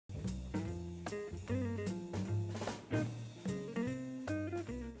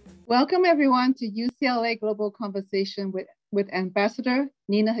Welcome everyone to UCLA Global Conversation with Ambassador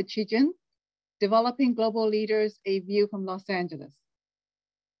Nina Hachigian, Developing Global Leaders, a View from Los Angeles.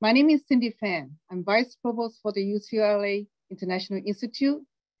 My name is Cindy Fan. I'm Vice Provost for the UCLA International Institute.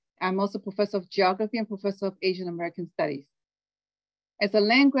 I'm also Professor of Geography and Professor of Asian American Studies. As a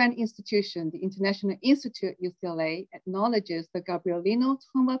land-grant institution, the International Institute at UCLA acknowledges the Gabrielino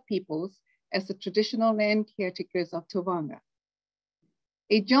Tonga peoples as the traditional land caretakers of Tovanga.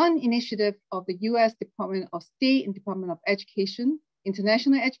 A joint initiative of the US Department of State and Department of Education,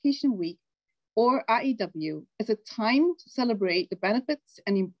 International Education Week, or IEW, is a time to celebrate the benefits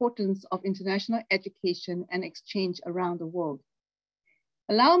and importance of international education and exchange around the world.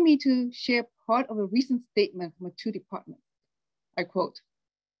 Allow me to share part of a recent statement from two departments. I quote,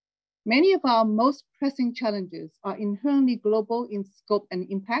 "Many of our most pressing challenges are inherently global in scope and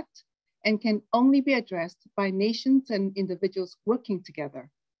impact, and can only be addressed by nations and individuals working together,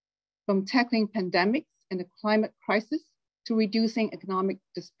 from tackling pandemics and the climate crisis to reducing economic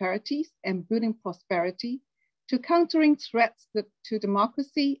disparities and building prosperity, to countering threats to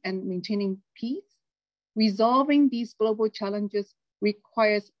democracy and maintaining peace. Resolving these global challenges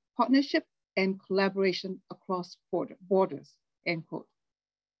requires partnership and collaboration across borders," end quote.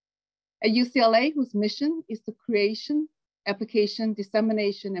 At UCLA, whose mission is the creation, application,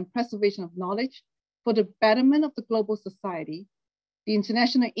 dissemination, and preservation of knowledge for the betterment of the global society, the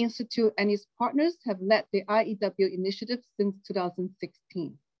International Institute and its partners have led the IEW initiative since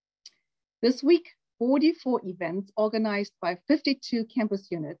 2016. This week, 44 events organized by 52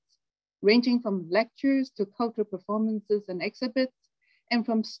 campus units, ranging from lectures to cultural performances and exhibits, and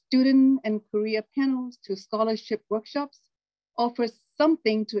from student and career panels to scholarship workshops, offers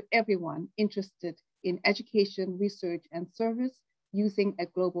something to everyone interested in education, research, and service using a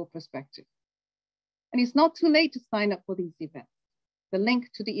global perspective. And it's not too late to sign up for these events. The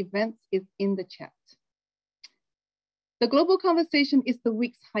link to the events is in the chat. The Global Conversation is the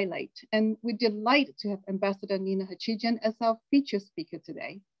week's highlight, and we're delighted to have Ambassador Nina Hachigian as our featured speaker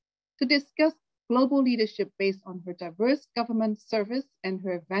today to discuss global leadership based on her diverse government service and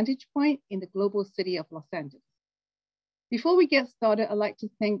her vantage point in the global city of Los Angeles. Before we get started, I'd like to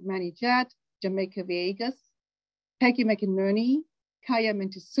thank Manny Jad, Jamaica Villegas, Peggy McInerney, Kaya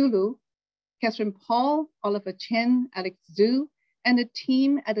Mentisulu, Catherine Paul, Oliver Chen, Alex Zhu, and the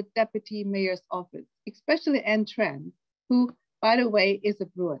team at the Deputy Mayor's Office, especially Anne Tran, who, by the way, is a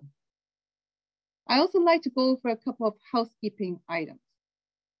Bruin. I also like to go over a couple of housekeeping items.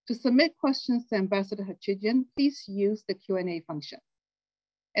 To submit questions to Ambassador Hachigian, please use the Q&A function.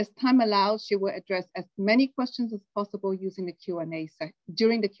 As time allows, she will address as many questions as possible using the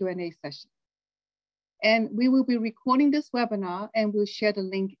during the Q&A session. And we will be recording this webinar and we'll share the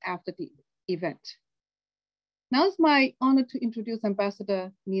link after the event. Now it's my honor to introduce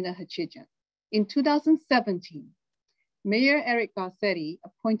Ambassador Nina Hachigian. In 2017, Mayor Eric Garcetti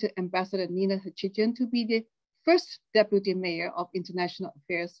appointed Ambassador Nina Hachigian to be the first Deputy Mayor of International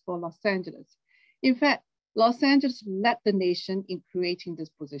Affairs for Los Angeles. In fact, Los Angeles led the nation in creating this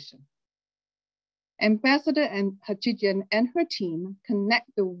position. Ambassador Hachigian and her team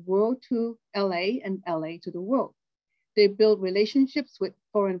connect the world to LA and LA to the world. They build relationships with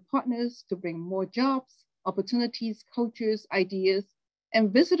foreign partners to bring more jobs, opportunities, cultures, ideas,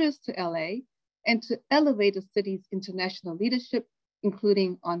 and visitors to LA, and to elevate the city's international leadership,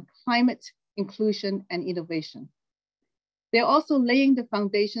 including on climate, inclusion, and innovation. They're also laying the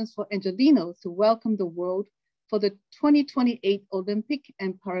foundations for Angelenos to welcome the world for the 2028 Olympic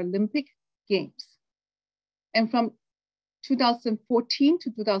and Paralympic Games. And from 2014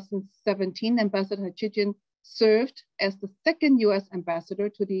 to 2017, Ambassador Hachigian served as the second US ambassador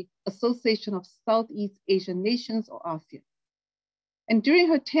to the Association of Southeast Asian Nations, or ASEAN. And during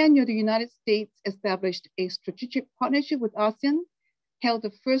her tenure, the United States established a strategic partnership with ASEAN, held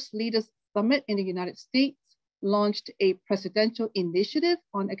the first Leaders Summit in the United States, launched a presidential initiative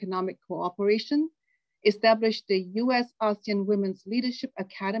on economic cooperation, established the US ASEAN Women's Leadership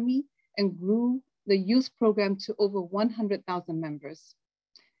Academy, and grew the youth program to over 100,000 members.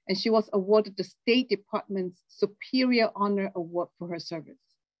 And she was awarded the State Department's Superior Honor Award for her service.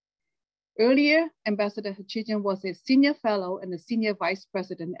 Earlier, Ambassador Hachigian was a senior fellow and a senior vice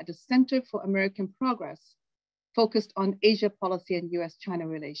president at the Center for American Progress, focused on Asia policy and US-China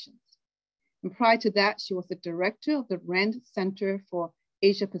relations. And prior to that, she was the director of the RAND Center for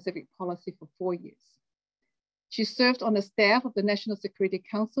Asia Pacific Policy for 4 years. She served on the staff of the National Security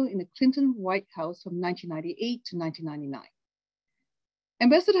Council in the Clinton White House from 1998 to 1999.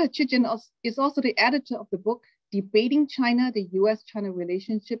 Ambassador Hachigian is also the editor of the book, Debating China, the US-China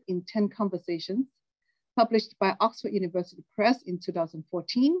Relationship in 10 Conversations, published by Oxford University Press in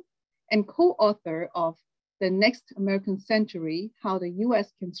 2014, and co-author of The Next American Century, How the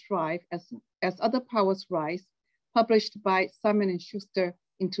US Can Thrive as Other Powers Rise, published by Simon & Schuster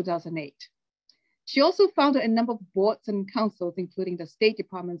in 2008. She also founded a number of boards and councils, including the State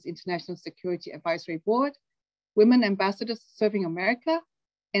Department's International Security Advisory Board, Women Ambassadors Serving America,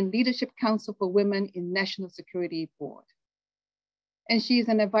 and Leadership Council for Women in National Security Board. And she is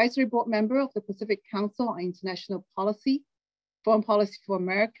an advisory board member of the Pacific Council on International Policy, Foreign Policy for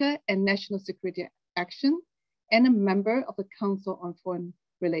America, and National Security Action, and a member of the Council on Foreign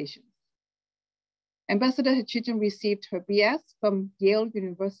Relations. Ambassador Hachigian received her BS from Yale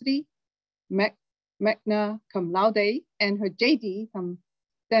University, magna cum laude, and her JD from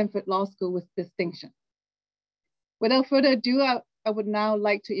Stanford Law School with distinction. Without further ado, I would now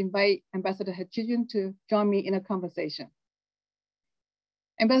like to invite Ambassador Hachigian to join me in a conversation.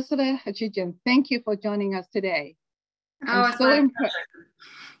 Ambassador Hachigian, thank you for joining us today. I'm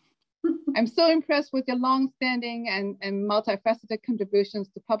so impressed with your long-standing and multifaceted contributions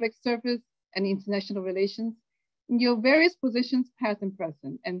to public service and international relations in your various positions, past and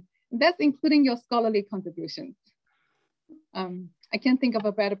present, and that's including your scholarly contributions. I can't think of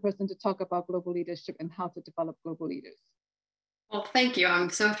a better person to talk about global leadership and how to develop global leaders. Well, thank you. I'm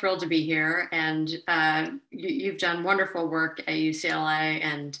so thrilled to be here. And you've done wonderful work at UCLA.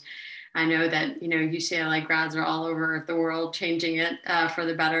 And I know that, UCLA grads are all over the world changing it for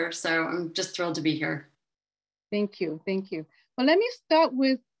the better. So I'm just thrilled to be here. Thank you. Thank you. Well, let me start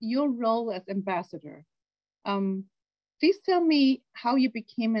with your role as ambassador. Please tell me how you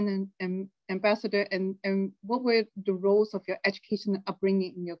became an ambassador and what were the roles of your education and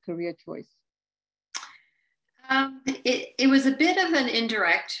upbringing in your career choice? It was a bit of an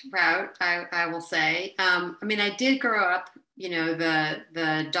indirect route, I will say. I did grow up,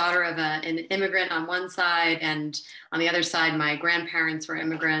 the daughter of an immigrant on one side, and on the other side, my grandparents were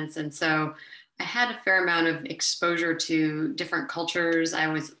immigrants. And so I had a fair amount of exposure to different cultures. I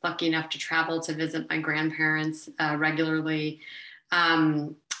was lucky enough to travel to visit my grandparents regularly.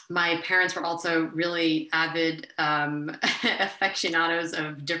 My parents were also really avid aficionados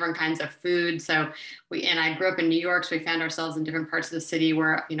of different kinds of food. So I grew up in New York, so we found ourselves in different parts of the city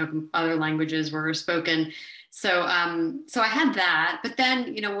where, other languages were spoken. So I had that. But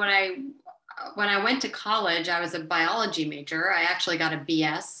then, when I went to college, I was a biology major. I actually got a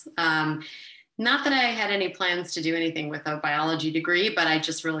BS. Not that I had any plans to do anything with a biology degree, but I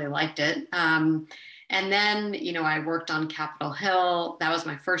just really liked it. And then, I worked on Capitol Hill. That was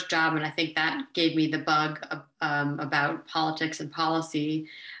my first job. And I think that gave me the bug about politics and policy,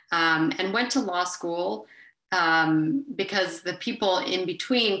 and went to law school because the people in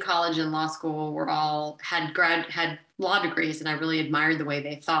between college and law school were all had law degrees, and I really admired the way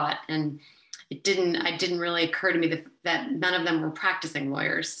they thought. And it didn't really occur to me that none of them were practicing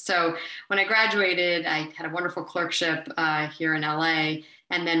lawyers. So when I graduated, I had a wonderful clerkship here in LA,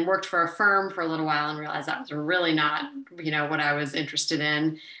 and then worked for a firm for a little while and realized that was really not, what I was interested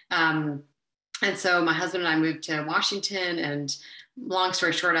in. And so my husband and I moved to Washington, and long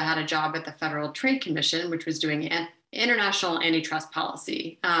story short, I had a job at the Federal Trade Commission, which was doing international antitrust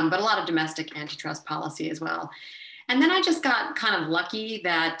policy, but a lot of domestic antitrust policy as well. And then I just got kind of lucky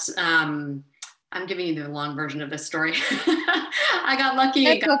that, I'm giving you the long version of this story. I got lucky.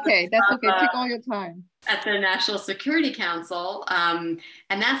 That's okay. Take all your time. At the National Security Council. And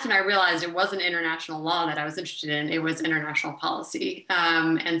that's when I realized it wasn't international law that I was interested in. It was international policy.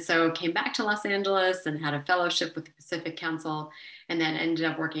 And so came back to Los Angeles and had a fellowship with the Pacific Council, and then ended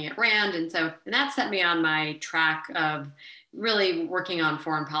up working at RAND. And that set me on my track of really working on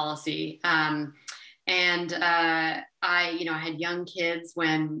foreign policy. I had young kids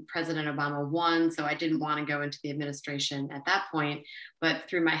when President Obama won, so I didn't want to go into the administration at that point, but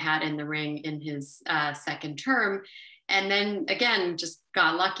threw my hat in the ring in his second term. And then again, just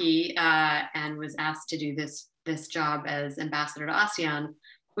got lucky and was asked to do this job as ambassador to ASEAN,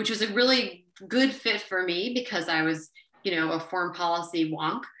 which was a really good fit for me because I was, a foreign policy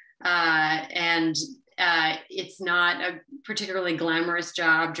wonk. It's not a particularly glamorous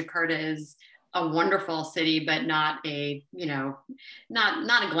job. Jakarta is a wonderful city, but not a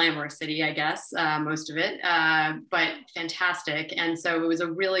glamorous city, I guess, most of it, but fantastic. And so it was a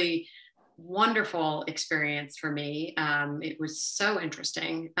really wonderful experience for me. It was so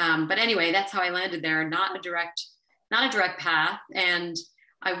interesting. But anyway, that's how I landed there. Not a direct path. And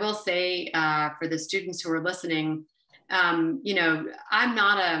I will say for the students who are listening, I'm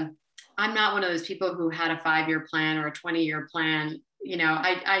not one of those people who had a 5-year plan or a 20-year plan.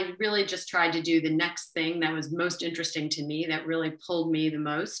 I really just tried to do the next thing that was most interesting to me, that really pulled me the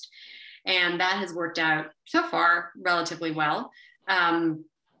most. And that has worked out so far relatively well.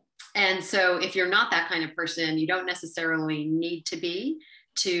 And so if you're not that kind of person, you don't necessarily need to be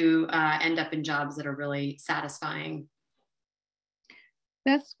to end up in jobs that are really satisfying.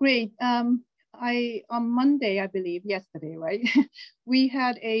 That's great. On Monday, I believe, yesterday, right? We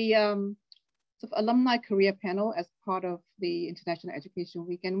had a sort of alumni career panel as part of the International Education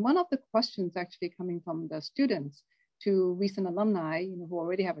Week. And one of the questions actually coming from the students to recent alumni, who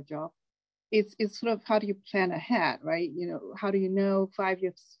already have a job, it's sort of how do you plan ahead, right? How do you know 5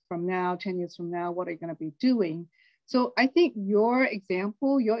 years from now, 10 years from now, what are you going to be doing? So I think your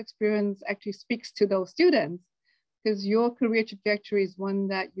example, your experience actually speaks to those students, because your career trajectory is one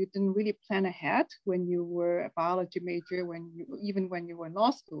that you didn't really plan ahead when you were a biology major, even when you were in law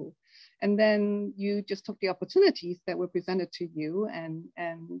school. And then you just took the opportunities that were presented to you, and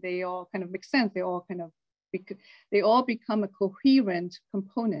they all kind of make sense. They all become a coherent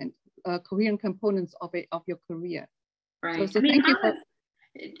components of your career. Right. So thank you for.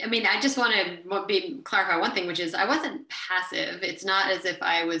 I just want to clarify one thing, which is I wasn't passive. It's not as if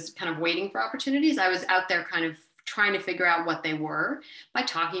I was kind of waiting for opportunities. I was out there kind of trying to figure out what they were by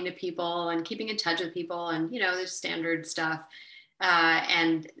talking to people and keeping in touch with people, and there's standard stuff.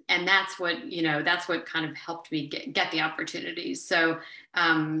 And that's what kind of helped me get the opportunities. So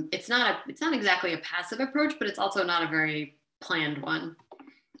it's not exactly a passive approach, but it's also not a very planned one.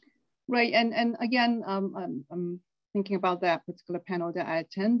 Right, and again, I'm thinking about that particular panel that I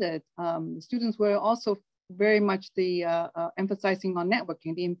attended. The students were also very much emphasizing on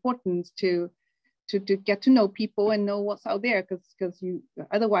networking, the importance to get to know people and know what's out there, because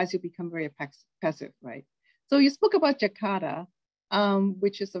otherwise you become very passive, right? So you spoke about Jakarta,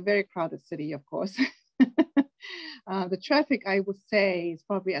 which is a very crowded city, of course. The traffic, I would say, is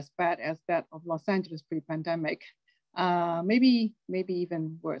probably as bad as that of Los Angeles pre-pandemic. Maybe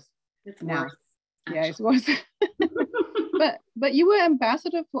even worse. It's now. Worse. Yeah, it's worse. but you were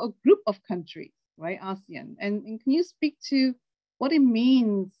ambassador for a group of countries, right? ASEAN. And can you speak to what it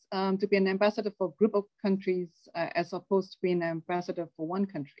means to be an ambassador for a group of countries as opposed to being an ambassador for one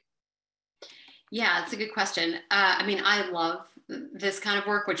country? Yeah, it's a good question. I love this kind of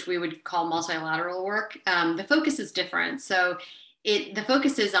work, which we would call multilateral work. The focus is different. So the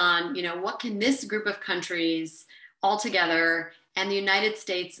focus is on, what can this group of countries all together and the United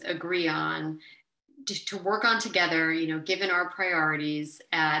States agree on to work on together, given our priorities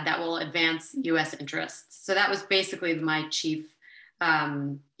that will advance US interests. So that was basically my chief,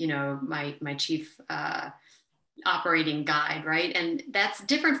 my chief operating guide, right? And that's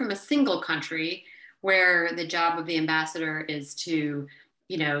different from a single country where the job of the ambassador is to,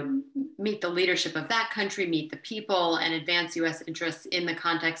 meet the leadership of that country, meet the people, and advance US interests in the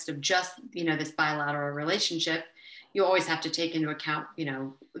context of just, this bilateral relationship. You always have to take into account,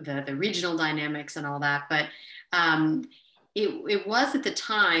 the regional dynamics and all that. But it was at the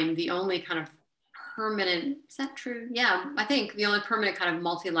time the only kind of permanent, is that true? Yeah, I think the only permanent kind of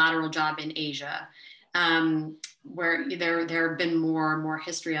multilateral job in Asia, where there have been more and more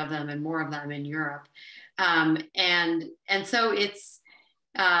history of them and more of them in Europe. And so it's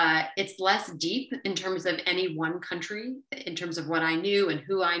less deep in terms of any one country, in terms of what I knew and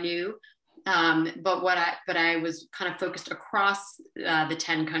who I knew. But I was kind of focused across the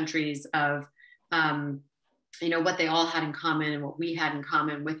 10 countries of, what they all had in common and what we had in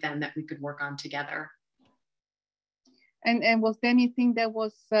common with them that we could work on together. And was there anything that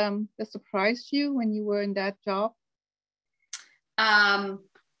was that surprised you when you were in that job?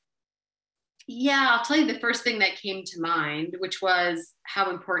 Yeah, I'll tell you the first thing that came to mind, which was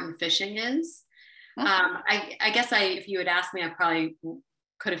how important fishing is. Okay. I guess if you had asked me, I probably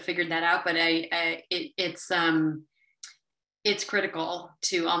could have figured that out, but it's critical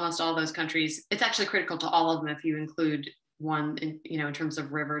to almost all those countries. It's actually critical to all of them if you include one, in terms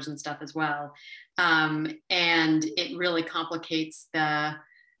of rivers and stuff as well. And it really complicates the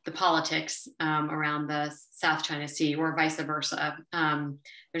politics around the South China Sea, or vice versa.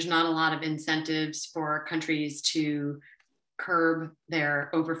 There's not a lot of incentives for countries to curb their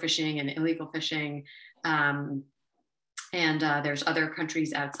overfishing and illegal fishing. And there's other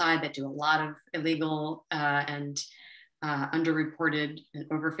countries outside that do a lot of illegal and underreported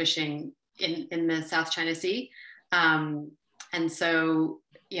overfishing in the South China Sea. And so,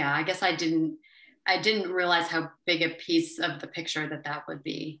 yeah, I guess I didn't realize how big a piece of the picture that would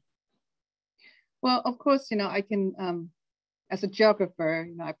be. Well, of course, I can, as a geographer,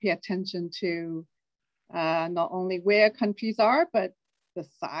 I pay attention to not only where countries are, but the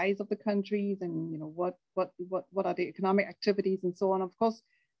size of the countries and, what are the economic activities and so on. Of course,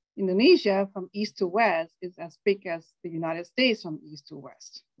 Indonesia from east to west is as big as the United States from east to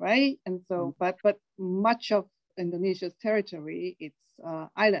west, right? And so, but much of Indonesia's territory, it's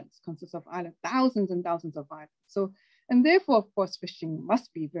islands, consists of islands, thousands and thousands of islands. So, and therefore, of course, fishing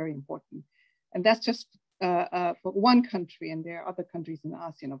must be very important. And that's just for one country, and there are other countries in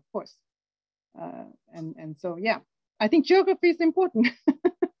ASEAN, of course. And so, yeah, I think geography is important.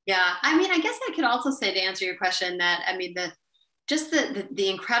 Yeah, I mean, I guess I could also say, to answer your question, that I mean, the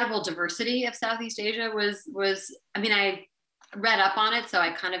incredible diversity of Southeast Asia was I mean, I read up on it, so I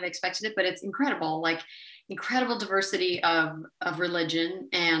kind of expected it, but it's incredible, like incredible diversity of religion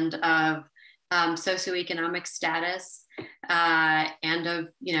and of socioeconomic status, and of,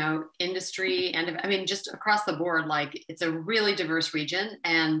 you know, industry, and of, I mean, just across the board, like it's a really diverse region.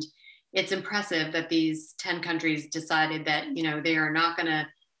 And it's impressive that these 10 countries decided that, you know, they're not going to,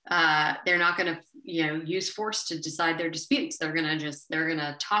 you know, use force to decide their disputes. They're going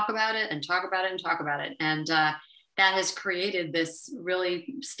to talk about it and talk about it and talk about it. And that has created this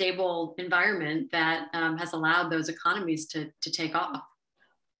really stable environment that has allowed those economies to take off.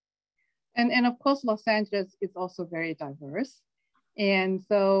 And of course, Los Angeles is also very diverse. And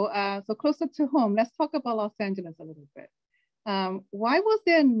so, so closer to home, let's talk about Los Angeles a little bit. Why was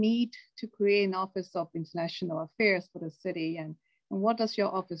there a need to create an Office of International Affairs for the city, and what does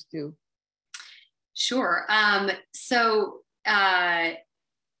your office do? Sure. So I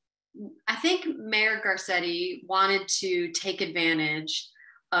think Mayor Garcetti wanted to take advantage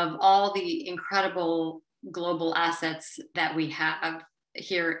of all the incredible global assets that we have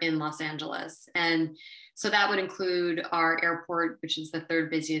here in Los Angeles. And so that would include our airport, which is the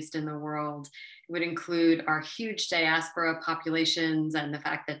third busiest in the world. It would include our huge diaspora populations and the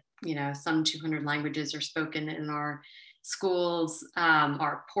fact that, you know, some 200 languages are spoken in our schools,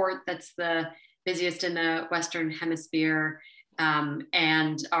 our port that's the busiest in the Western Hemisphere,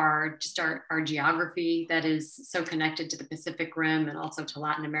 and our geography that is so connected to the Pacific Rim and also to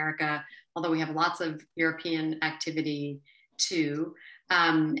Latin America, although we have lots of European activity too.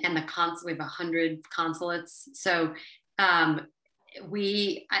 And we have 100 consulates. So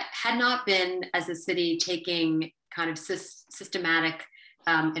we had not been, as a city, taking kind of systematic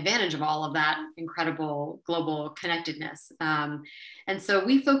advantage of all of that incredible global connectedness. And so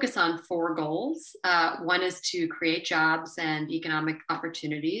we focus on 4 goals. One is to create jobs and economic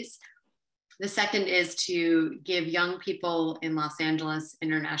opportunities. The second is to give young people in Los Angeles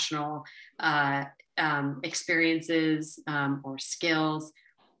international experiences or skills.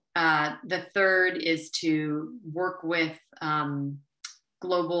 The third is to work with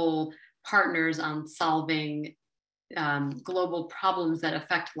global partners on solving global problems that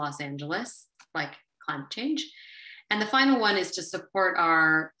affect Los Angeles, like climate change. And the final one is to support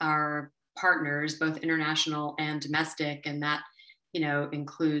our partners, both international and domestic, and that, you know,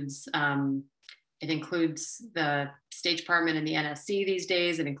 includes it includes the State Department and the NSC these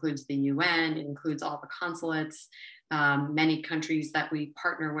days. It includes the UN. It includes all the consulates, many countries that we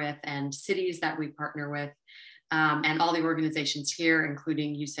partner with, and cities that we partner with, and all the organizations here,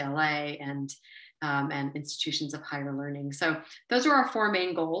 including UCLA and institutions of higher learning. So those are our 4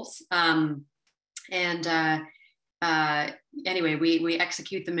 main goals. Anyway, we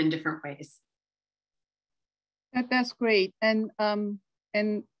execute them in different ways. That's great. And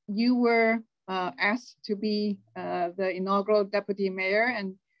you were asked to be the inaugural deputy mayor,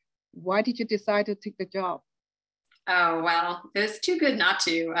 and why did you decide to take the job? Oh, well, it was too good not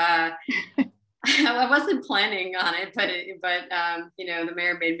to. I wasn't planning on it, but you know, the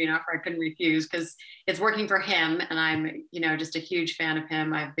mayor made me an offer I couldn't refuse because it's working for him, and I'm, you know, just a huge fan of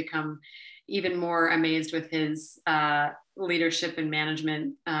him. I've become even more amazed with his leadership and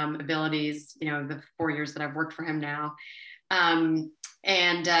management abilities, you know, the 4 years that I've worked for him now.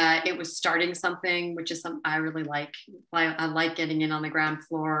 And it was starting something, which is something I really like. I like getting in on the ground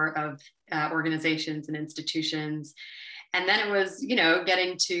floor of organizations and institutions. And then it was, you know,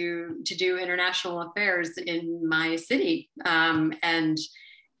 getting to do international affairs in my city. And,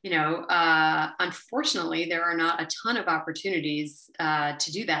 you know, unfortunately, there are not a ton of opportunities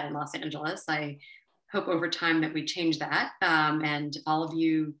to do that in Los Angeles. I hope over time that we change that. And all of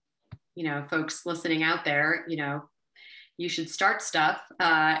you, you know, folks listening out there, you know, you should start stuff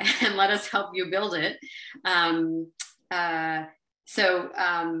and let us help you build it. So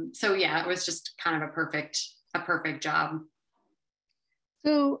yeah, it was just kind of a perfect job.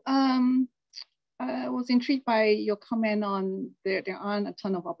 So I was intrigued by your comment on there aren't a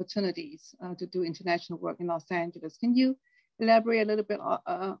ton of opportunities to do international work in Los Angeles. Can you elaborate a little bit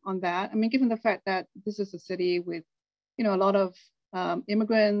on that? I mean, given the fact that this is a city with, you know, a lot of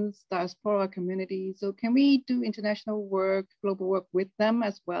immigrants, diaspora communities. So can we do international work, global work with them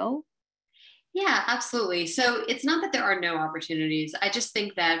as well? Yeah, absolutely. So it's not that there are no opportunities. I just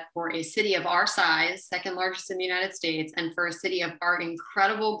think that for a city of our size, second largest in the United States, and for a city of our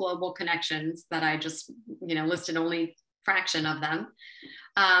incredible global connections that I just, listed only fraction of them,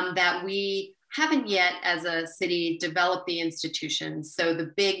 that we haven't yet as a city developed the institutions. So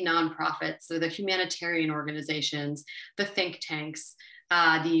the big nonprofits, so the humanitarian organizations, the think tanks,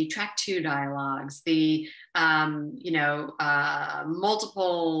 the track two dialogues, the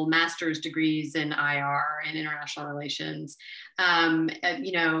multiple master's degrees in IR and international relations, an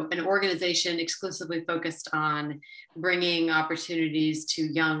organization exclusively focused on bringing opportunities to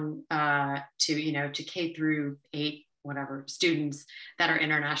young, to K through 8, whatever, students that are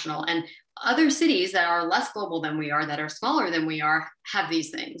international. And other cities that are less global than we are, that are smaller than we are, have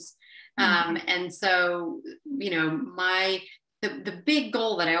these things. And so, the big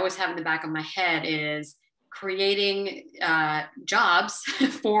goal that I always have in the back of my head is creating jobs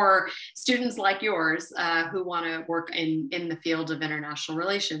for students like yours who want to work in the field of international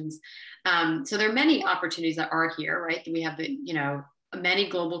relations. So there are many opportunities that are here, right? We have many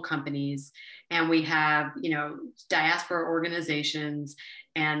global companies, and we have diaspora organizations,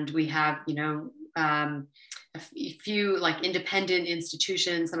 and we have a few like independent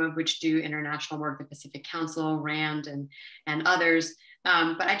institutions, some of which do international work, the Pacific Council, RAND, and others.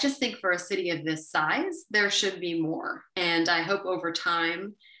 But I just think for a city of this size, there should be more. And I hope over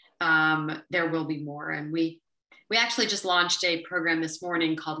time, there will be more. And we actually just launched a program this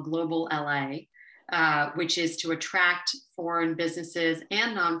morning called Global LA, which is to attract foreign businesses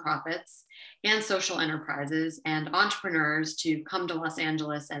and nonprofits and social enterprises and entrepreneurs to come to Los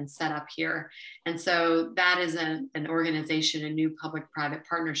Angeles and set up here. And so that is an organization, a new public-private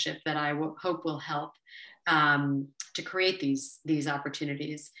partnership that I hope will help to create these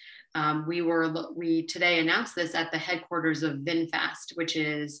opportunities. We today announced this at the headquarters of VinFast, which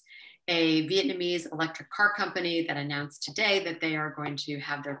is a Vietnamese electric car company that announced today that they are going to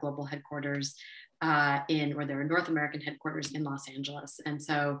have their global headquarters their North American headquarters in Los Angeles. And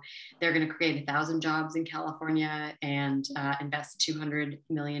so they're going to create 1,000 jobs in California and invest $200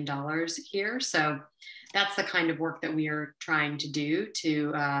 million here. So that's the kind of work that we are trying to do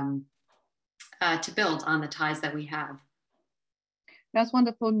to build on the ties that we have. That's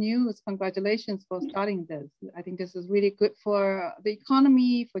wonderful news. Congratulations for starting this. I think this is really good for the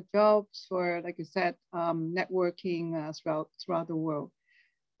economy, for jobs, for, like you said, networking throughout the world.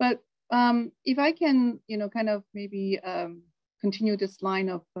 But if I can, kind of maybe continue this line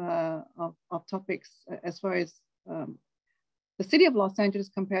of topics as far as the city of Los Angeles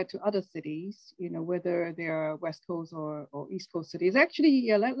compared to other cities, whether they are West Coast or East Coast cities. Actually,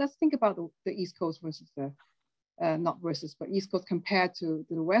 yeah, let's think about the East Coast versus but East Coast compared to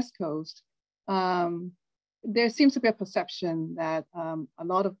the West Coast. There seems to be a perception that a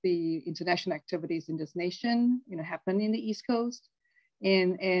lot of the international activities in this nation, happen in the East Coast.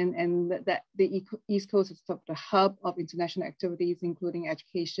 And that the East Coast is sort of the hub of international activities, including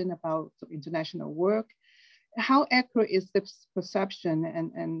education about international work. How accurate is this perception?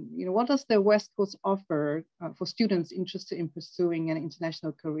 And what does the West Coast offer for students interested in pursuing an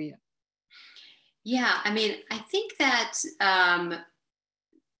international career? Yeah, I mean, I think that,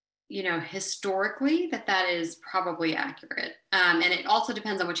 historically that is probably accurate. And it also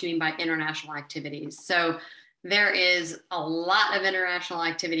depends on what you mean by international activities. So there is a lot of international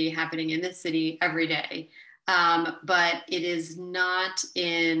activity happening in this city every day, but it is not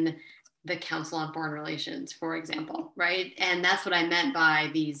in the Council on Foreign Relations, for example, right? And that's what I meant by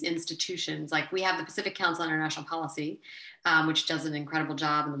these institutions. Like we have the Pacific Council on International Policy, which does an incredible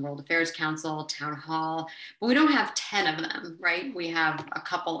job in the World Affairs Council, Town Hall, but we don't have 10 of them, right? We have a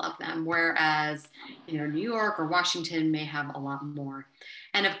couple of them, whereas, New York or Washington may have a lot more.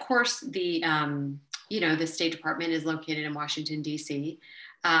 And of course, the State Department is located in Washington, D.C.,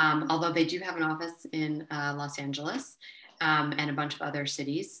 although they do have an office in Los Angeles and a bunch of other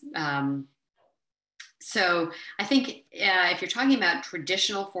cities. So I think if you're talking about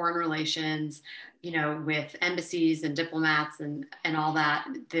traditional foreign relations, with embassies and diplomats and all that,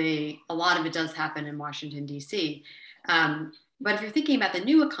 a lot of it does happen in Washington, D.C. But if you're thinking about the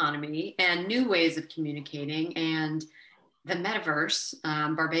new economy and new ways of communicating and the metaverse,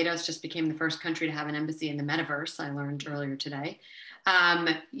 Barbados just became the first country to have an embassy in the metaverse, I learned earlier today,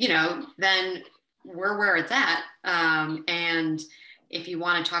 then we're where it's at. And if you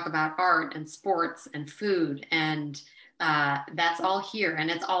want to talk about art and sports and food, and that's all here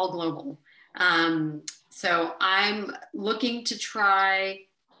and it's all global. So I'm looking to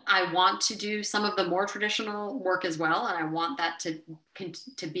I want to do some of the more traditional work as well, and I want that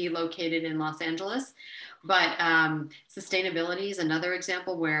to be located in Los Angeles. But sustainability is another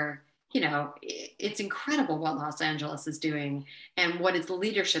example where it's incredible what Los Angeles is doing and what its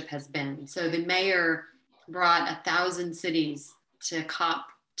leadership has been. So the mayor brought 1,000 cities to COP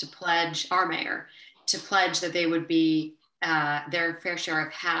to pledge, our mayor, to pledge that they would be their fair share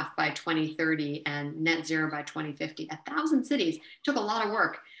of half by 2030 and net zero by 2050. 1,000 cities. It took a lot of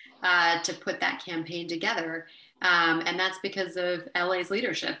work to put that campaign together. And that's because of LA's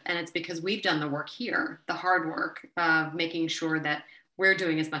leadership. And it's because we've done the work here, the hard work of making sure that we're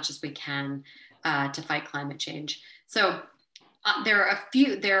doing as much as we can to fight climate change. So there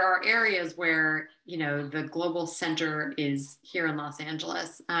are areas where, the global center is here in Los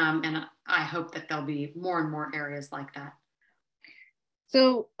Angeles. And I hope that there'll be more and more areas like that.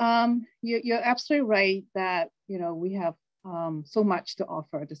 So you're absolutely right that, we have so much to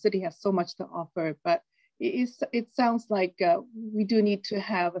offer. The city has so much to offer, but it sounds like we do need to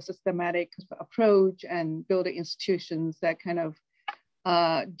have a systematic approach and build the institutions that kind of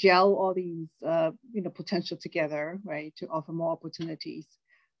gel all these potential together, right, to offer more opportunities,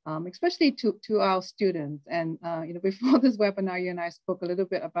 especially to our students. And before this webinar, you and I spoke a little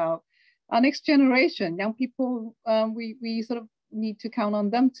bit about our next generation, young people. We sort of need to count on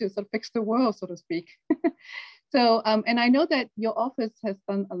them to sort of fix the world, so to speak. So, and I know that your office has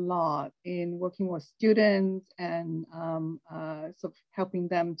done a lot in working with students and sort of helping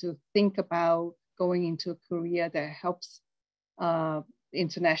them to think about going into a career that helps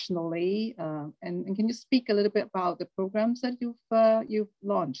internationally. And can you speak a little bit about the programs that you've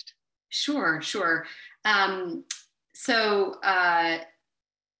launched? Sure. So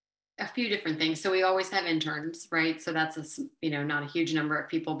a few different things. So we always have interns, right? So that's not a huge number of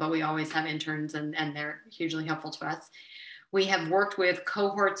people, but we always have interns, and they're hugely helpful to us. We have worked with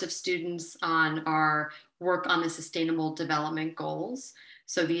cohorts of students on our work on the Sustainable Development Goals.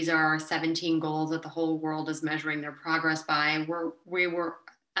 So these are our 17 goals that the whole world is measuring their progress by. We were,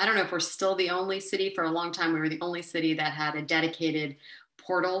 I don't know if we're still the only city. For a long time, we were the only city that had a dedicated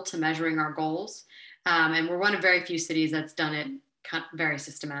portal to measuring our goals. And we're one of very few cities that's done it very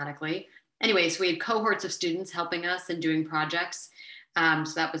systematically. Anyways, we had cohorts of students helping us and doing projects.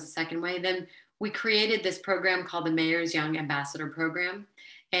 So that was the second way. Then we created this program called the Mayor's Young Ambassador Program.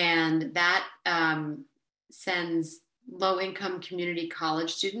 And that sends low-income community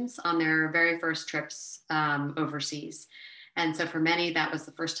college students on their very first trips overseas. And so for many, that was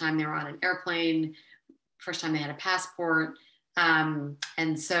the first time they were on an airplane, first time they had a passport. And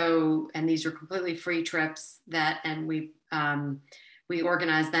these were completely free trips and we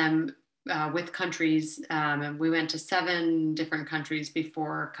organized them with countries, and we went to 7 different countries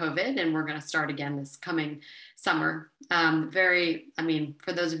before COVID, and we're going to start again this coming summer.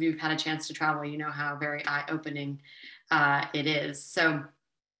 For those of you who've had a chance to travel, you know how very eye-opening it is. So,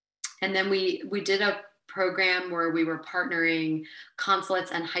 and then we did a program where we were partnering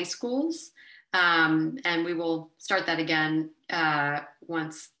consulates and high schools. And we will start that again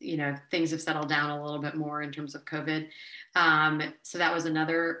once things have settled down a little bit more in terms of COVID. So that was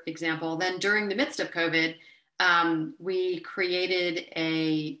another example. Then during the midst of COVID, we created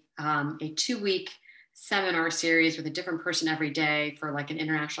a 2-week seminar series with a different person every day for like an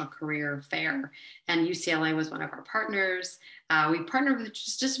international career fair. And UCLA was one of our partners. We partnered with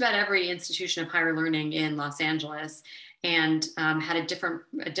just about every institution of higher learning in Los Angeles, and had a different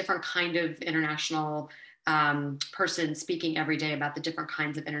kind of international person speaking every day about the different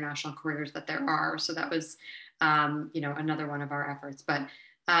kinds of international careers that there are. So that was, another one of our efforts. But,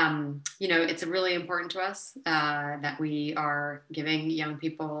 it's really important to us that we are giving young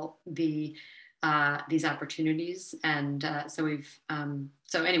people these opportunities. And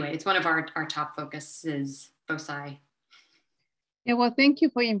so anyway, it's one of our top focuses, foci. Yeah, well, thank you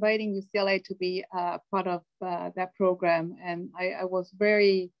for inviting UCLA to be part of that program. And I was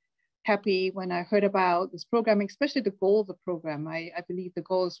very happy when I heard about this program, especially the goal of the program. I believe the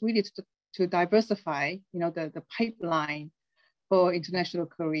goal is really to diversify, the pipeline for international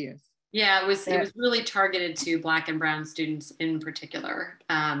careers. Yeah, it was really targeted to Black and Brown students in particular.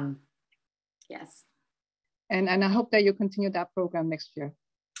 Yes. And I hope that you continue that program next year.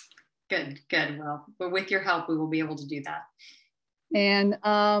 Good. Well, but with your help, we will be able to do that. And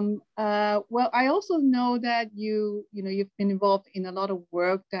well, I also know that you've been involved in a lot of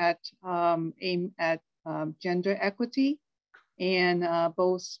work that aim at gender equity, and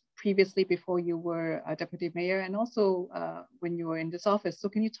both previously before you were a deputy mayor and also when you were in this office. So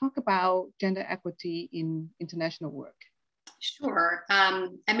can you talk about gender equity in international work? Sure.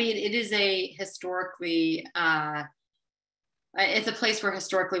 It is it's a place where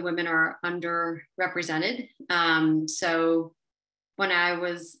historically women are underrepresented. So when I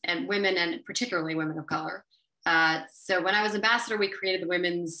was, and women, and particularly women of color, so when I was ambassador, we created the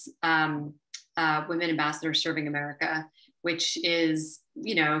Women Ambassadors Serving America, which is,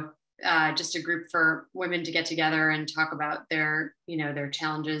 just a group for women to get together and talk about their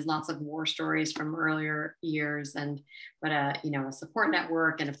challenges, lots of war stories from earlier years, but a support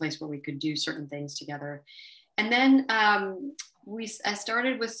network and a place where we could do certain things together. And then I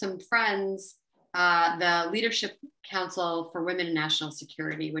started with some friends, the Leadership Council for Women in National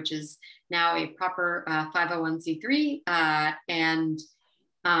Security, which is now a proper 501c3, and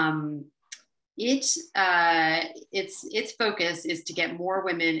its focus is to get more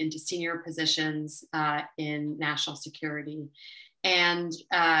women into senior positions in national security. And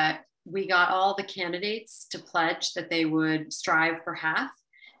we got all the candidates to pledge that they would strive for half.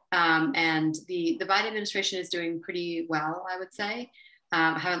 And the Biden administration is doing pretty well, I would say.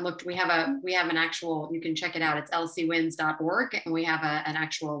 I haven't looked. We have an actual. You can check it out. It's lcwins.org, and we have an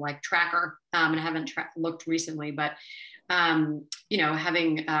actual tracker. And I haven't looked recently, but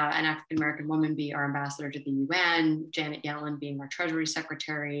having an African American woman be our ambassador to the UN, Janet Yellen being our Treasury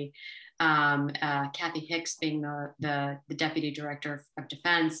Secretary, Kathy Hicks being the Deputy Director of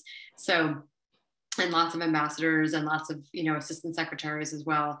Defense. So, and lots of ambassadors and lots of assistant secretaries as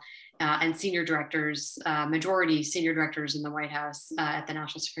well, and senior directors, majority senior directors in the White House at the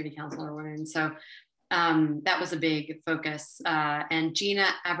National Security Council are women. So that was a big focus. And Gina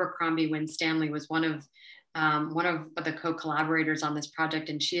Abercrombie Winstanley was one of the co-collaborators on this project,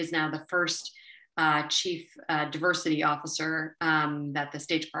 and she is now the first chief diversity officer that the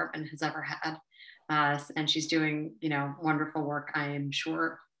State Department has ever had, and she's doing wonderful work, I am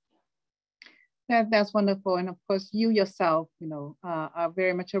sure. That's wonderful, and of course, you yourself, are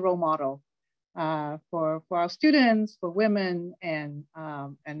very much a role model for our students, for women, and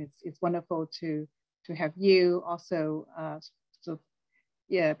it's wonderful to have you also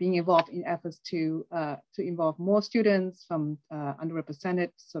being involved in efforts to involve more students from underrepresented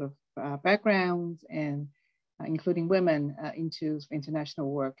sort of backgrounds, and including women into international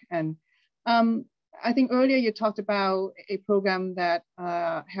work. And I think earlier you talked about a program that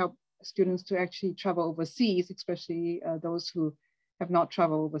helped students to actually travel overseas, especially those who have not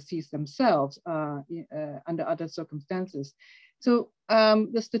traveled overseas themselves under other circumstances. So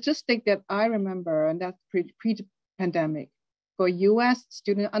the statistic that I remember, and that's pre-pandemic, for US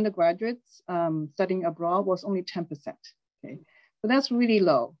student undergraduates studying abroad was only 10%. Okay, so that's really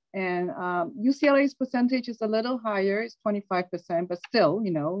low. And UCLA's percentage is a little higher, it's 25%, but still,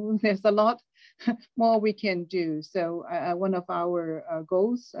 there's a lot more we can do. So one of our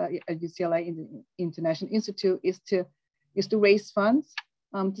goals at UCLA in the International Institute is to raise funds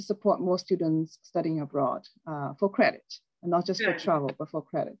to support more students studying abroad for credit, and not just for travel, but for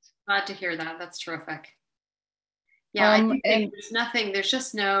credit. Glad to hear that. That's terrific. Yeah, I think there's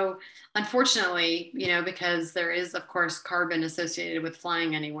just no, unfortunately, because there is, of course, carbon associated with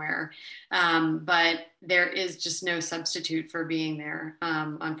flying anywhere, but there is just no substitute for being there,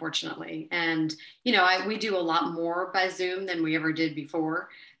 unfortunately. And, we do a lot more by Zoom than we ever did before.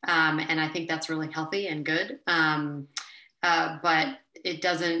 And I think that's really healthy and good. But it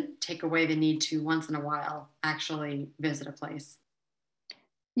doesn't take away the need to once in a while actually visit a place.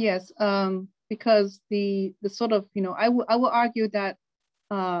 Yes. Because the sort of, I will argue that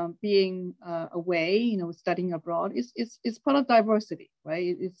being away, studying abroad is part of diversity,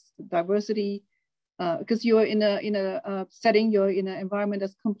 right? It's diversity because you're in a setting, you're in an environment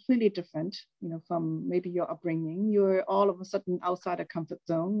that's completely different, from maybe your upbringing. You're all of a sudden outside a comfort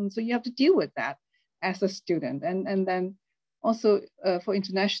zone, and so you have to deal with that as a student. And then also for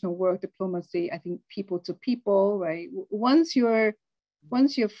international work, diplomacy, I think people to people, right? Once you're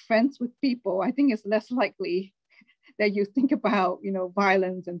friends with people, I think it's less likely that you think about,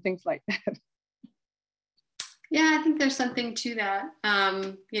 violence and things like that. Yeah, I think there's something to that.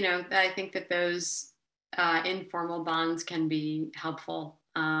 I think that those informal bonds can be helpful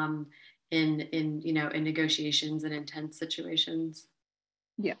in negotiations and intense situations.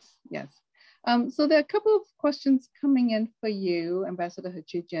 Yes. So there are a couple of questions coming in for you, Ambassador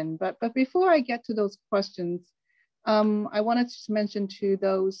Hachigian, but before I get to those questions, I wanted to mention to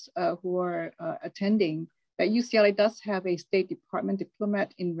those who are attending that UCLA does have a State Department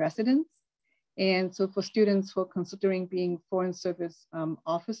diplomat in residence. And so for students who are considering being Foreign Service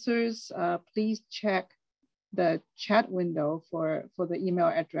officers, please check the chat window for the email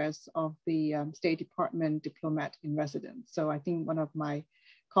address of the State Department diplomat in residence. So I think one of my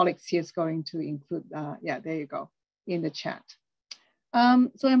colleagues here is going to include, there you go, in the chat.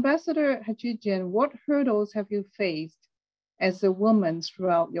 So Ambassador Hachigian, what hurdles have you faced as a woman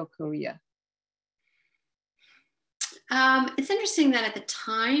throughout your career? It's interesting that at the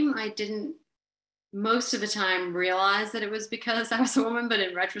time I didn't most of the time realized that it was because I was a woman, but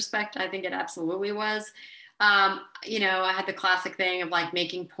in retrospect, I think it absolutely was. I had the classic thing of like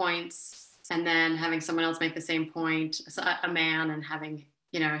making points and then having someone else make the same point, a man, and having,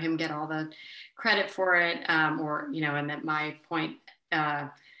 him get all the credit for it, and that my point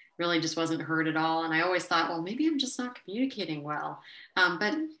really just wasn't heard at all. And I always thought, well, maybe I'm just not communicating well.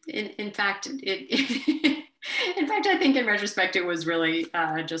 But in fact, in fact, I think in retrospect, it was really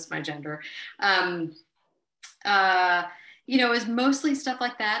just my gender. It was mostly stuff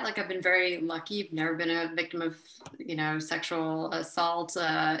like that. Like I've been very lucky. I've never been a victim of, sexual assault,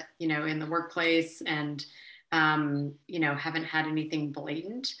 in the workplace, and, haven't had anything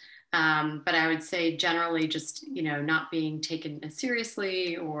blatant. But I would say generally just, not being taken as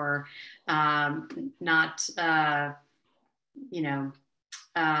seriously, or not,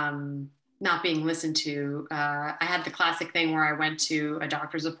 not being listened to. I had the classic thing where I went to a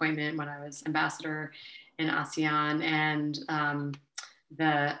doctor's appointment when I was ambassador in ASEAN, and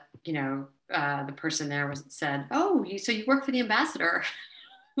the person there said, "Oh, so you work for the ambassador?"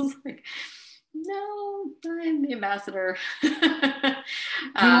 I was like, "No, I'm the ambassador." You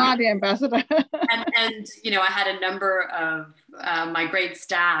are the ambassador. and I had a number of my great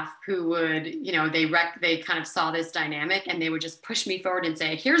staff who would, they kind of saw this dynamic, and they would just push me forward and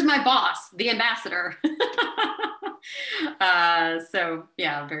say, "Here's my boss, the ambassador." So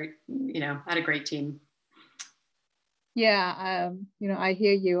yeah, very, I had a great team. Yeah, I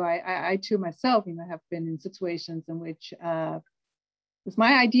hear you. I too myself, have been in situations in which it was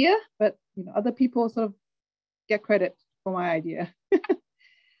my idea, but other people sort of get credit for my idea.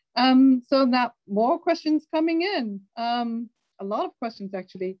 So now more questions coming in. A lot of questions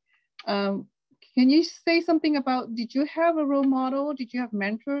actually. Can you say something about, did you have a role model? Did you have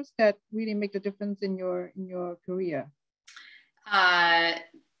mentors that really make the difference in your career?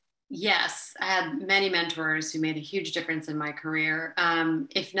 Yes, I had many mentors who made a huge difference in my career.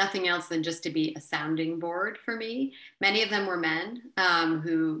 If nothing else than just to be a sounding board for me. Many of them were men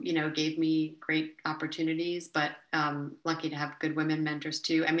who, gave me great opportunities, but lucky to have good women mentors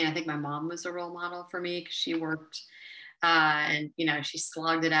too. I mean, I think my mom was a role model for me because she worked and, she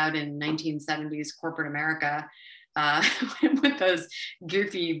slogged it out in 1970s corporate America. With those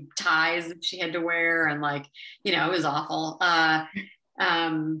goofy ties that she had to wear, and it was awful.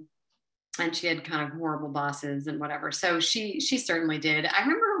 And she had kind of horrible bosses and whatever. So she certainly did. I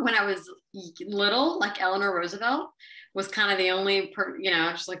remember when I was little, like Eleanor Roosevelt was kind of the only,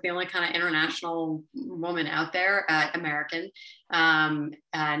 just like the only kind of international woman out there, American. Now,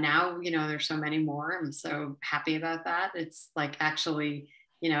 there's so many more. I'm so happy about that. It's like actually,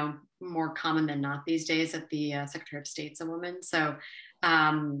 more common than not these days that the Secretary of State's a woman. So,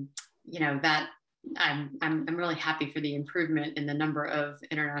 that I'm really happy for the improvement in the number of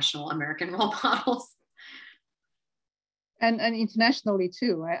international American role models. And internationally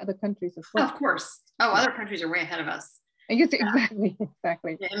too, right? Other countries as well. Of course. Oh, other countries are way ahead of us. Yes, exactly.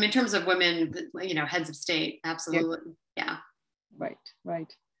 Yeah, in terms of women, heads of state, absolutely. Yeah. Right.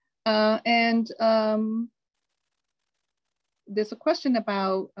 And there's a question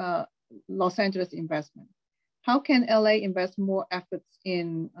about Los Angeles investment. How can LA invest more efforts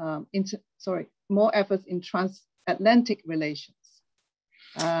in transatlantic relations?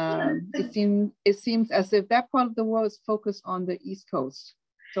 It seems as if that part of the world is focused on the East Coast.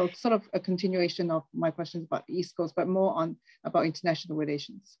 So it's sort of a continuation of my questions about the East Coast, but more about international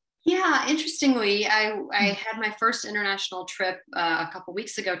relations. Yeah, interestingly, I had my first international trip a couple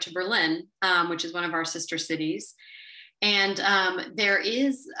weeks ago to Berlin, which is one of our sister cities. And there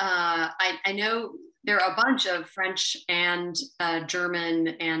is, I know there are a bunch of French and German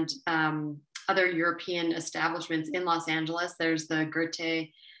and other European establishments in Los Angeles. There's the Goethe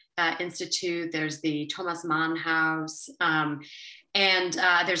Institute, there's the Thomas Mann House, and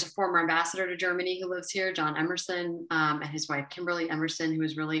there's a former ambassador to Germany who lives here, John Emerson, and his wife, Kimberly Emerson, who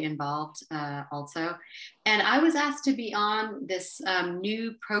was really involved also. And I was asked to be on this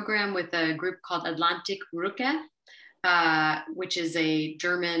new program with a group called Atlantic Brücke, which is a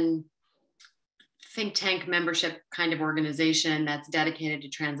German think tank membership kind of organization that's dedicated to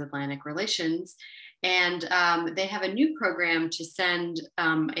transatlantic relations. And they have a new program to send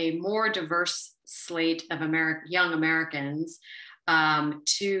a more diverse slate of young Americans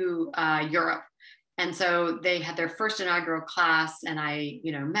to Europe. And so they had their first inaugural class, and I,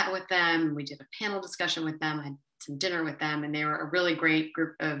 met with them. We did a panel discussion with them. I had some dinner with them, and they were a really great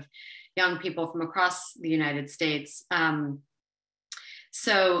group of young people from across the United States.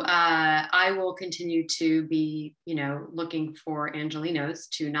 So I will continue to be, looking for Angelenos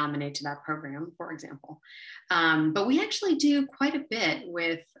to nominate to that program, for example. But we actually do quite a bit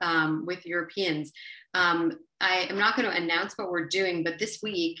with Europeans. I am not going to announce what we're doing, but this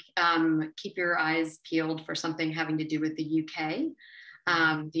week, keep your eyes peeled for something having to do with the UK,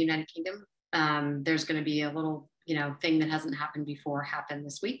 the United Kingdom. There's going to be a little, thing that hasn't happened before happen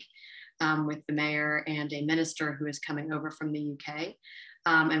this week. With the mayor and a minister who is coming over from the UK.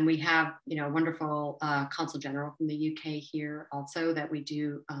 And we have, a wonderful consul general from the UK here also that we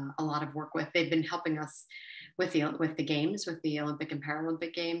do a lot of work with. They've been helping us with the games, with the Olympic and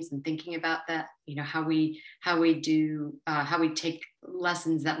Paralympic games, and thinking about that, how we take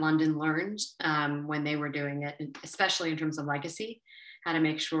lessons that London learned when they were doing it, and especially in terms of legacy, how to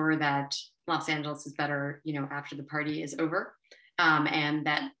make sure that Los Angeles is better, after the party is over, and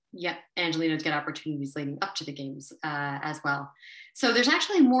that Angelenos get opportunities leading up to the games as well. So there's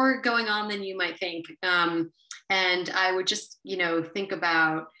actually more going on than you might think. And I would just, think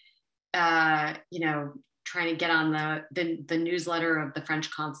about, trying to get on the newsletter of the French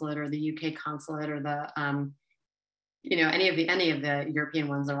consulate or the UK consulate or the, any of the European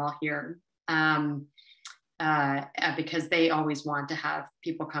ones are all here. Because they always want to have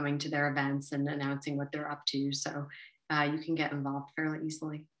people coming to their events and announcing what they're up to. So you can get involved fairly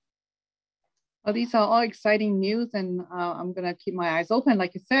easily. Well, these are all exciting news, and I'm going to keep my eyes open,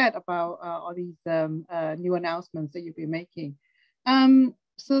 like you said, about all these new announcements that you'll be making.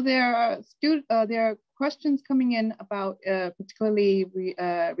 So there are questions coming in about particularly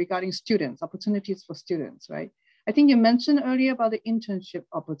regarding students, opportunities for students, right? I think you mentioned earlier about the internship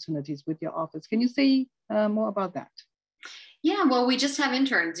opportunities with your office. Can you say more about that? Yeah, well, we just have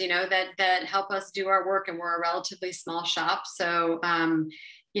interns, that help us do our work, and we're a relatively small shop. So,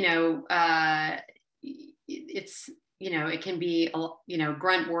 it's, it can be,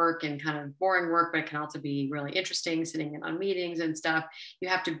 grunt work and kind of boring work, but it can also be really interesting, sitting in on meetings and stuff. You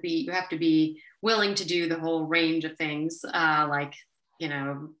have to be willing to do the whole range of things, like,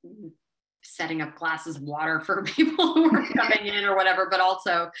 setting up glasses of water for people who are coming in or whatever, but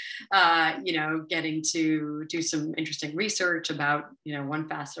also, getting to do some interesting research about, one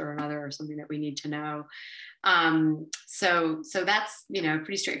facet or another, or something that we need to know. So that's,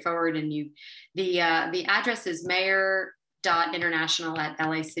 pretty straightforward. And the address is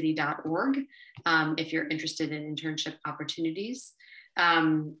mayor.international@lacity.org, if you're interested in internship opportunities.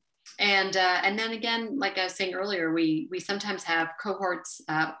 And then again, like I was saying earlier, we sometimes have cohorts,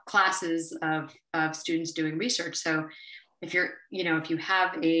 classes of students doing research. So if you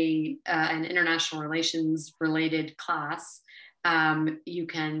have an international relations related class, you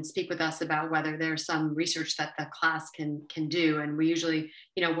can speak with us about whether there's some research that the class can do. And we usually,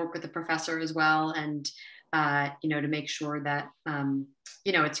 work with the professor as well, and to make sure that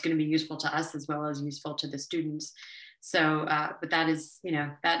it's going to be useful to us as well as useful to the students. So, but that is,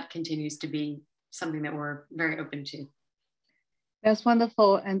 that continues to be something that we're very open to. That's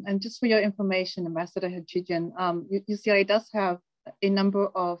wonderful. And just for your information, Ambassador Hachigian, UCLA does have a number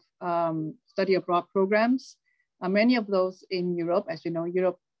of study abroad programs. Many of those in Europe. As you know,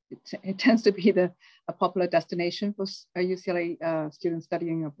 Europe, it tends to be a popular destination for UCLA students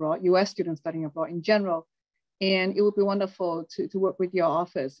studying abroad, US students studying abroad in general. And it would be wonderful to work with your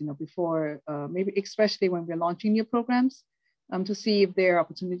office, before, maybe especially when we're launching new programs, to see if there are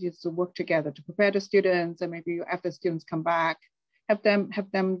opportunities to work together to prepare the students, and maybe after students come back, have them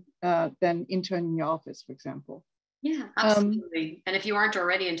then intern in your office, for example. Yeah, absolutely. And if you aren't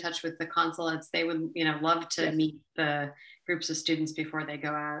already in touch with the consulates, they would, love to Yes. meet the groups of students before they go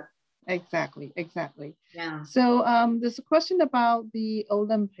out. Exactly. Yeah. So there's a question about the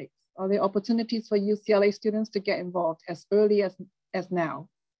Olympics. Are there opportunities for UCLA students to get involved as early as now?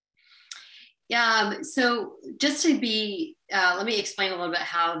 Yeah, so just to be, let me explain a little bit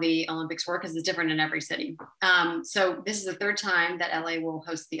how the Olympics work, because it's different in every city. So this is the third time that LA will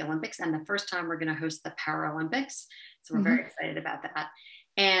host the Olympics, and the first time we're going to host the Paralympics. So we're very excited about that.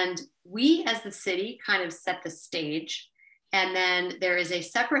 And we as the city kind of set the stage. And then there is a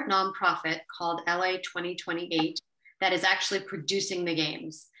separate nonprofit called LA 2028 that is actually producing the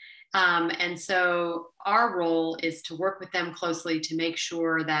games. And so our role is to work with them closely to make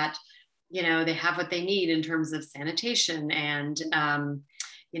sure that, they have what they need in terms of sanitation and,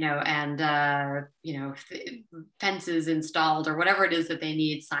 fences installed or whatever it is that they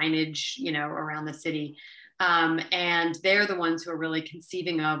need, signage, around the city. And they're the ones who are really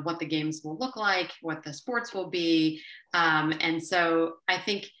conceiving of what the games will look like, what the sports will be. And so I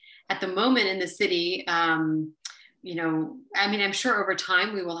think at the moment in the city, I mean, I'm sure over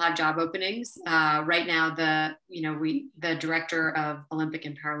time we will have job openings. Right now, the director of Olympic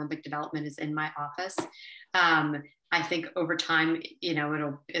and Paralympic development is in my office. I think over time,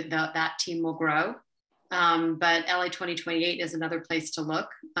 that team will grow. But LA 2028 is another place to look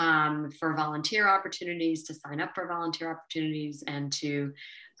for volunteer opportunities, to sign up for volunteer opportunities, and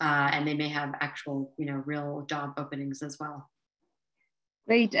they may have actual, real job openings as well.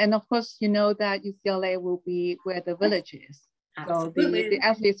 Great. And of course, you know that UCLA will be where the village is. Absolutely. So the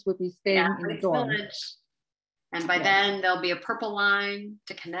athletes will be staying in the dorm. Village. And by then there'll be a purple line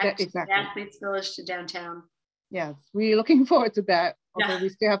to connect the athletes village to downtown. Yes, we're looking forward to that. Although we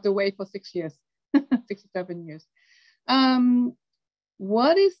still have to wait for 6 years, 6 to 7 years. So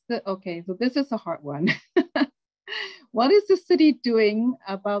this is a hard one. What is the city doing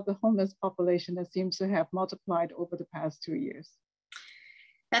about the homeless population that seems to have multiplied over the past 2 years?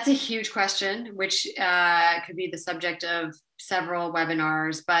 That's a huge question, which could be the subject of several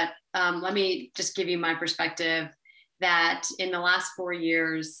webinars, but let me just give you my perspective that in the last 4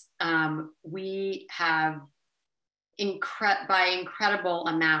 years, we have by incredible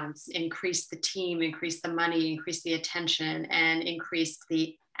amounts increased the team, increased the money, increased the attention, and increased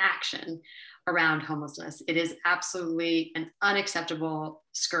the action around homelessness. It is absolutely an unacceptable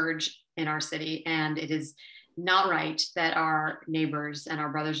scourge in our city, and it is not right that our neighbors and our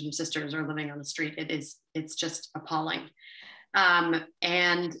brothers and sisters are living on the street. It's just appalling.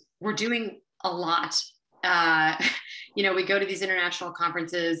 And we're doing a lot. We go to these international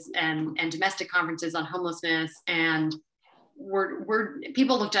conferences and domestic conferences on homelessness, and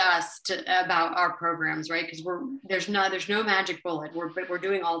people look to us about our programs, right? Because there's no magic bullet. But we're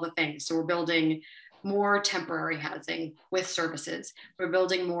doing all the things. So we're building more temporary housing with services. We're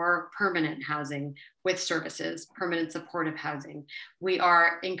building more permanent housing with services, permanent supportive housing. We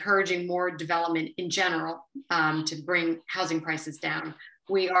are encouraging more development in general to bring housing prices down.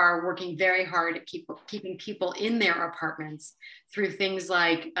 We are working very hard at keeping people in their apartments through things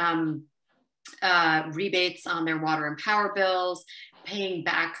like rebates on their water and power bills, paying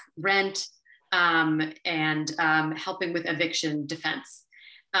back rent, and helping with eviction defense.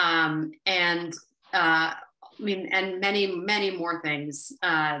 And many, many more things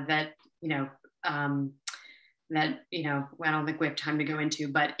that I don't think we have time to go into,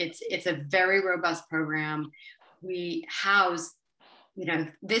 but it's a very robust program. We house,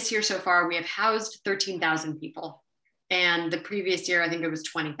 this year so far, we have housed 13,000 people. And the previous year, I think it was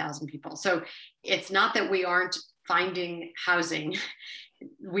 20,000 people. So it's not that we aren't finding housing.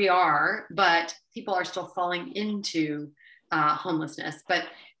 We are, but people are still falling into homelessness. But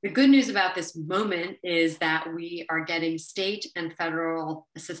the good news about this moment is that we are getting state and federal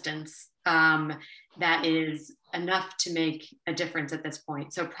assistance that is enough to make a difference at this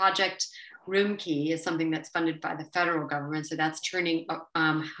point. So Project Room Key is something that's funded by the federal government. So that's turning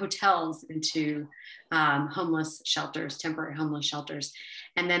hotels into homeless shelters, temporary homeless shelters.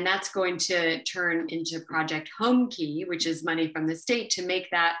 And then that's going to turn into Project Home Key, which is money from the state to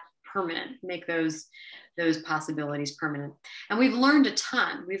make that permanent, make those possibilities permanent. And we've learned a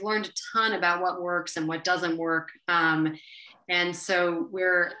ton. We've learned a ton about what works and what doesn't work. And so we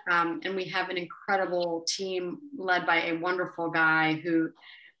have an incredible team led by a wonderful guy who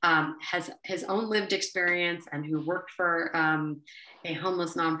has his own lived experience and who worked for a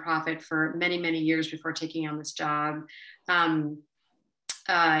homeless nonprofit for many, many years before taking on this job. And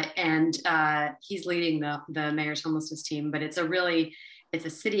he's leading the mayor's homelessness team, but it's a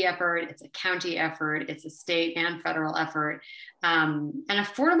city effort, it's a county effort, it's a state and federal effort. And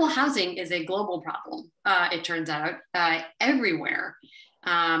affordable housing is a global problem, it turns out, everywhere.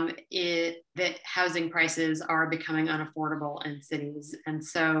 That housing prices are becoming unaffordable in cities. And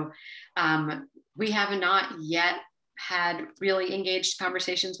so we have not yet had really engaged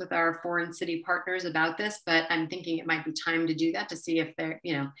conversations with our foreign city partners about this, but I'm thinking it might be time to do that, to see if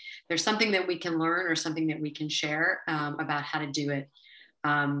there's something that we can learn or something that we can share about how to do it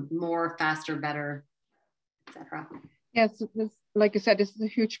more, faster, better, etc. Yes, like you said, this is a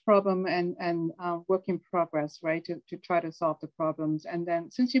huge problem and work in progress, right? To try to solve the problems. And then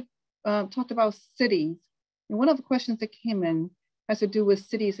since you talked about cities, one of the questions that came in has to do with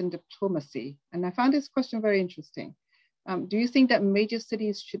cities and diplomacy. And I found this question very interesting. Do you think that major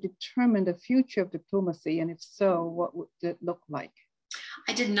cities should determine the future of diplomacy? And if so, what would it look like?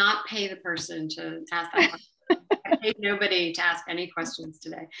 I did not pay the person to ask that question. I paid nobody to ask any questions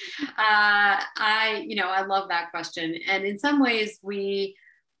today. I love that question. And in some ways we're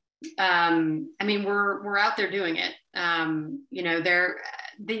out there doing it.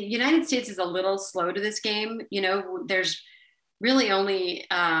 The United States is a little slow to this game. There's really only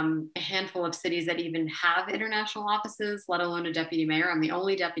a handful of cities that even have international offices, let alone a deputy mayor. I'm the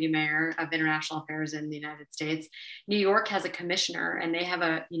only deputy mayor of international affairs in the United States. New York has a commissioner, and they have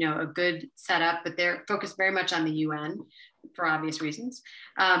a good setup, but they're focused very much on the UN for obvious reasons.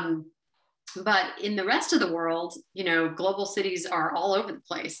 But in the rest of the world, global cities are all over the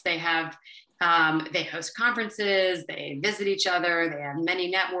place. They host conferences, they visit each other, they have many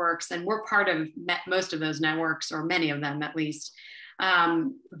networks, and we're part of most of those networks, or many of them at least.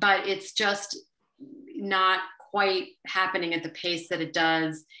 But it's just not quite happening at the pace that it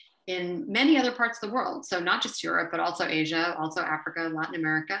does in many other parts of the world. So not just Europe, but also Asia, also Africa, Latin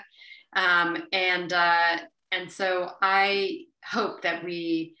America. And so I hope that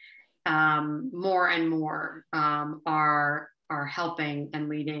we more and more are helping and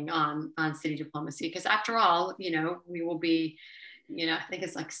leading on city diplomacy, because after all, we will be, I think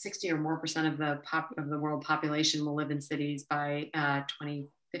it's like 60 or more % of the world population will live in cities by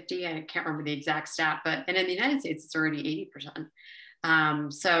 2050. I can't remember the exact stat, and in the United States it's already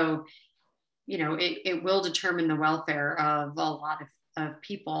 80%. So it will determine the welfare of a lot of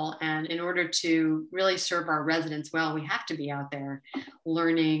people, and in order to really serve our residents well, we have to be out there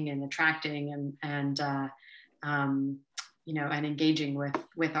learning and attracting and engaging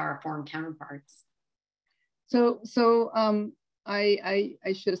with our foreign counterparts. So I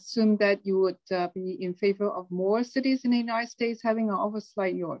should assume that you would be in favor of more cities in the United States having an office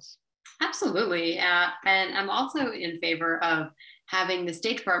like yours. Absolutely, and I'm also in favor of having the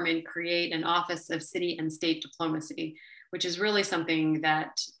State Department create an Office of City and State Diplomacy, which is really something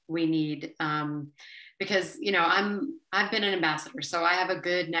that we need, because I've been an ambassador, so I have a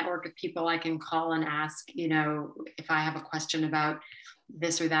good network of people I can call and ask, if I have a question about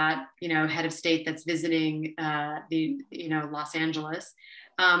this or that, head of state that's visiting Los Angeles,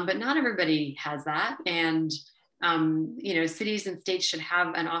 but not everybody has that, and cities and states should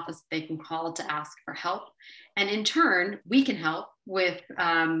have an office they can call to ask for help, and in turn we can help with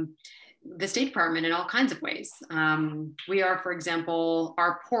the State Department in all kinds of ways. We are, for example,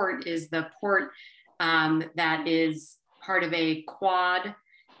 our port is the port that is part of a Quad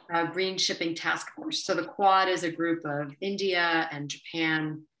green shipping task force. So the Quad is a group of India and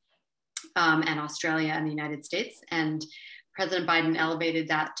Japan and Australia and the United States. And President Biden elevated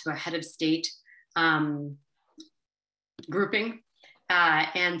that to a head of state grouping.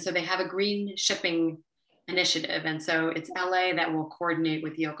 And so they have a green shipping initiative. And so it's LA that will coordinate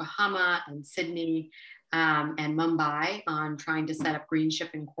with Yokohama and Sydney and Mumbai on trying to set up green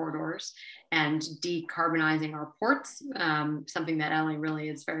shipping corridors and decarbonizing our ports, something that LA really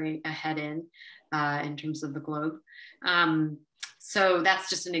is very ahead in terms of the globe. So that's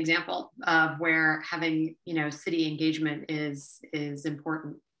just an example of where having, city engagement is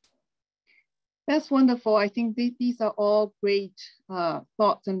important. That's wonderful. I think these are all great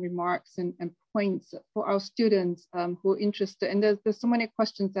thoughts and remarks and points for our students who are interested. And there's so many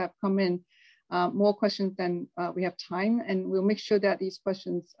questions that have come in, more questions than we have time. And we'll make sure that these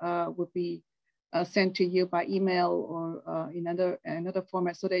questions will be sent to you by email or in another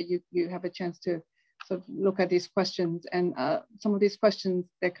format, so that you have a chance to sort of look at these questions. And some of these questions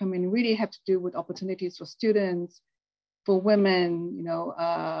that come in really have to do with opportunities for students, for women,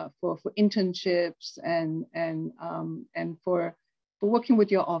 for internships and for working with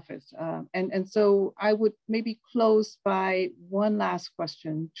your office. And so I would maybe close by one last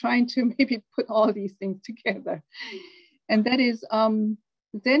question, trying to maybe put all these things together. And that is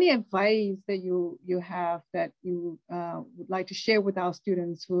there any advice that you have that you would like to share with our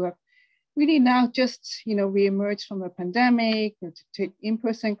students who have really now just, reemerged from a pandemic, to take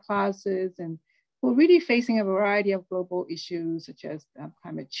in-person classes, and we're really facing a variety of global issues such as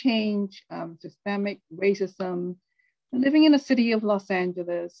climate change, systemic racism, living in the city of Los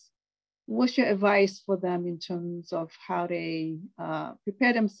Angeles? What's your advice for them in terms of how they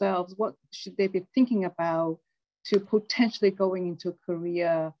prepare themselves? What should they be thinking about to potentially going into a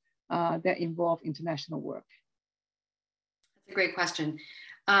career that involve international work? That's a great question.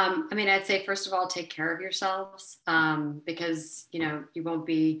 I'd say, first of all, take care of yourselves, because, you won't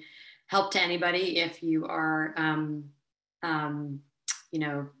be help to anybody if you are,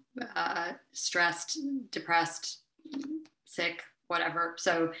 stressed, depressed, sick, whatever.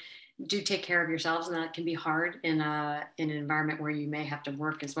 So do take care of yourselves, and that can be hard in an environment where you may have to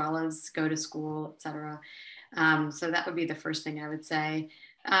work as well as go to school, et cetera. So that would be the first thing I would say.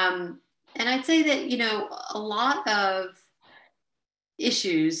 And I'd say that, a lot of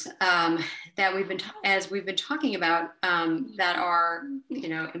issues that we've been talking about that are,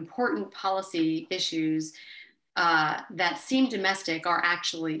 important policy issues that seem domestic are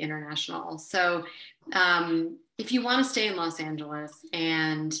actually international. So, if you want to stay in Los Angeles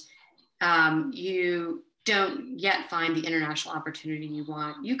and you don't yet find the international opportunity you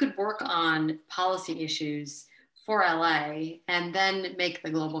want, you could work on policy issues for LA and then make the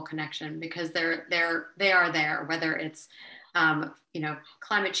global connection, because they are there, whether it's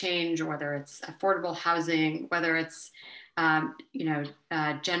climate change, or whether it's affordable housing, whether it's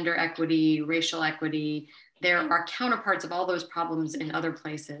gender equity, racial equity. There are counterparts of all those problems in other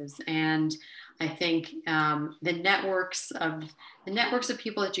places, and I think the networks of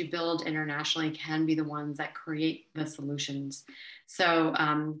people that you build internationally can be the ones that create the solutions. So,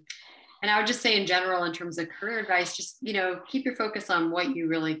 and I would just say in general, in terms of career advice, just, keep your focus on what you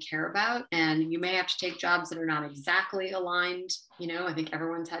really care about. And you may have to take jobs that are not exactly aligned. I think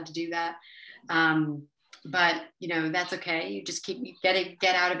everyone's had to do that. But, that's okay. You just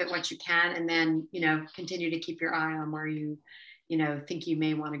get out of it what you can, and then, continue to keep your eye on where you think you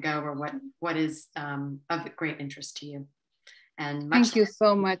may want to go, or what is of great interest to you. And thank you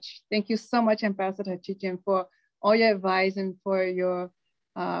so much. Thank you so much, Ambassador Hachigian, for all your advice and for your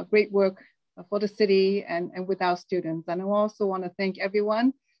great work for the city and with our students. And I also want to thank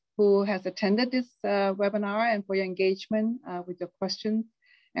everyone who has attended this webinar and for your engagement with your questions.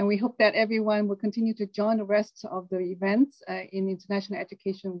 And we hope that everyone will continue to join the rest of the events in International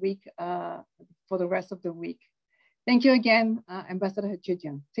Education Week for the rest of the week. Thank you again, Ambassador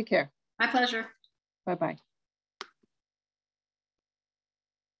Hachigian. Take care. My pleasure. Bye-bye.